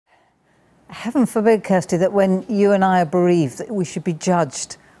Heaven forbid, Kirsty, that when you and I are bereaved, that we should be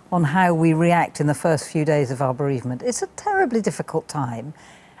judged on how we react in the first few days of our bereavement. It's a terribly difficult time.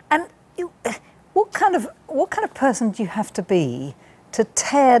 And what kind of person do you have to be to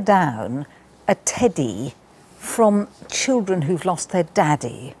tear down a teddy from children who've lost their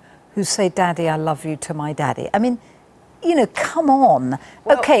daddy, who say, "Daddy, I love you," to my daddy? I mean, you know, come on.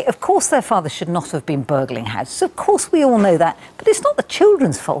 Well, OK, of course their father should not have been burgling houses. Of course we all know that. But it's not the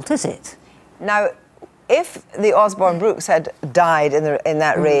children's fault, is it? Now, if the Osborne Brookes had died in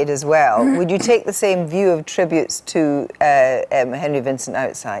that raid as well, would you take the same view of tributes to Henry Vincent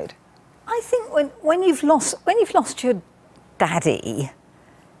outside? I think when you've lost your daddy,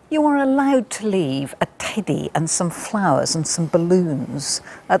 you are allowed to leave a teddy and some flowers and some balloons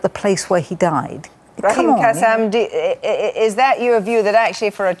at the place where he died. Raheem Kassam, is that your view, that actually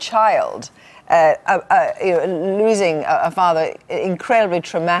for a child, losing a father, incredibly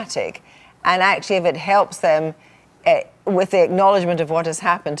traumatic, and actually if it helps them with the acknowledgement of what has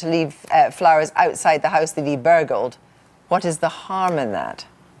happened to leave flowers outside the house that he burgled, what is the harm in that?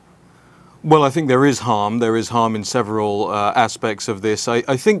 Well, I think there is harm. There is harm in several aspects of this.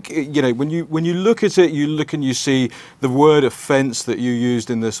 I think, you know, when you look at it, you look and you see the word offence that you used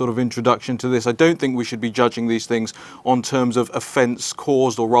in the sort of introduction to this. I don't think we should be judging these things on terms of offence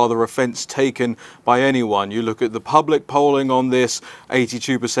caused, or rather offence taken by anyone. You look at the public polling on this,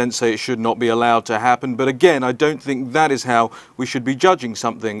 82% say it should not be allowed to happen. But again, I don't think that is how we should be judging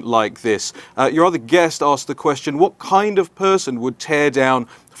something like this. Your other guest asked the question, what kind of person would tear down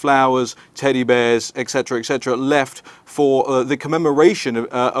flowers, teddy bears, etc., left for the commemoration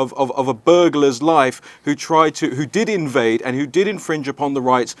of a burglar's life who did invade and who did infringe upon the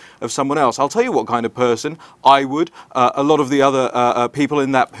rights of someone else? I'll tell you what kind of person I would. A lot of the other people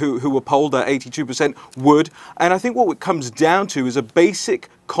in that who were polled, 82% would. And I think what it comes down to is a basic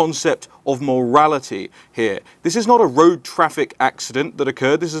concept of morality here. This is not a road traffic accident that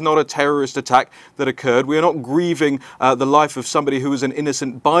occurred. This is not a terrorist attack that occurred. We are not grieving the life of somebody who was an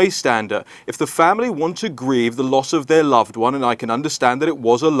innocent bystander. If the family want to grieve the loss of their loved one, and I can understand that it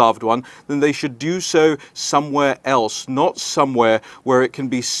was a loved one, then they should do so somewhere else, not somewhere where it can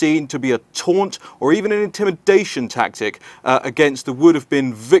be seen to be a taunt or even an intimidation tactic against the would have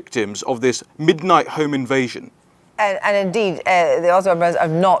been victims of this midnight home invasion. And indeed, the Osborne brothers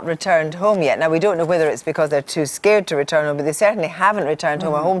have not returned home yet. Now, we don't know whether it's because they're too scared to return home, but they certainly haven't returned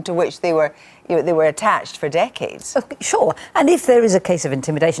home, a home to which they were, they were attached for decades. Sure, and if there is a case of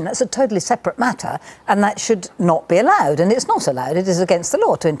intimidation, that's a totally separate matter, and that should not be allowed. And it's not allowed. It is against the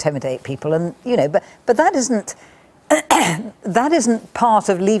law to intimidate people, and but that isn't. That isn't part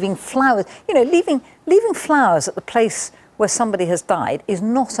of leaving flowers. You know, leaving flowers at the place where somebody has died is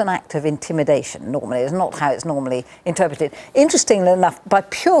not an act of intimidation, normally. It's not how it's normally interpreted. Interestingly enough, by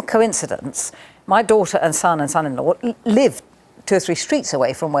pure coincidence, my daughter and son-in-law lived 2 or 3 streets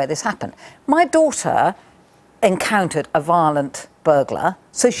away from where this happened. My daughter encountered a violent burglar,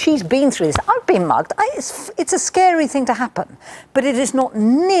 so she's been through this. I've been mugged. It's a scary thing to happen, but it is not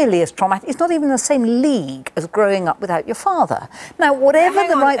nearly as traumatic. It's not even the same league as growing up without your father. Now, whatever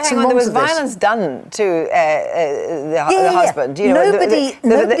the rights and wrongs there was of this, violence done to the husband. You know,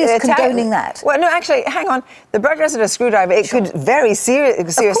 nobody's condoning that. Well, no, actually, hang on. The burglars had a screwdriver. It could very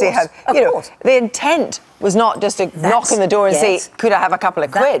seriously have. You know, the intent was not just to knock on the door and say, "Could I have a couple of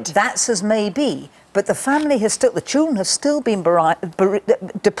quid?" That's as may be. But the family has still, the children have still been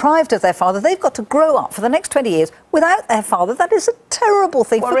deprived of their father. They've got to grow up for the next 20 years without their father. That is a terrible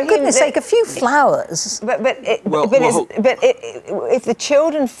thing. For goodness sake, a few flowers. But if the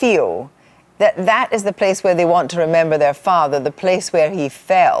children feel that that is the place where they want to remember their father, the place where he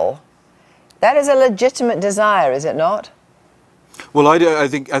fell, that is a legitimate desire, is it not? Well, I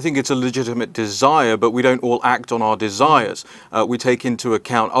think it's a legitimate desire, but we don't all act on our desires. We take into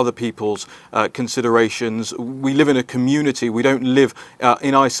account other people's considerations. We live in a community. We don't live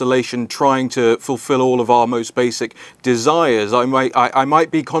in isolation trying to fulfill all of our most basic desires. I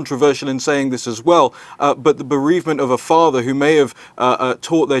might be controversial in saying this as well, but the bereavement of a father who may have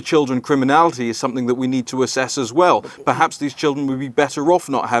taught their children criminality is something that we need to assess as well. Perhaps these children would be better off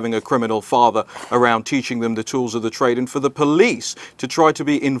not having a criminal father around teaching them the tools of the trade, and for the police to try to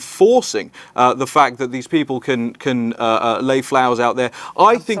be enforcing the fact that these people can lay flowers out there.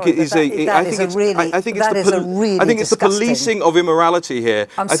 I think it's the policing of immorality here.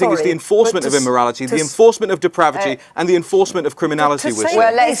 I think it's the enforcement of immorality, the enforcement of depravity, and the enforcement of criminality.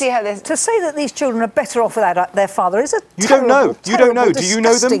 Well, let's see how this. To say that these children are better off without their father is a you don't know. Do you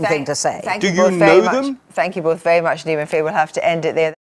know them? Thing to say. Do you know them? Thank you both very much. Thank you both very much, Neil and Faye. We'll have to end it there.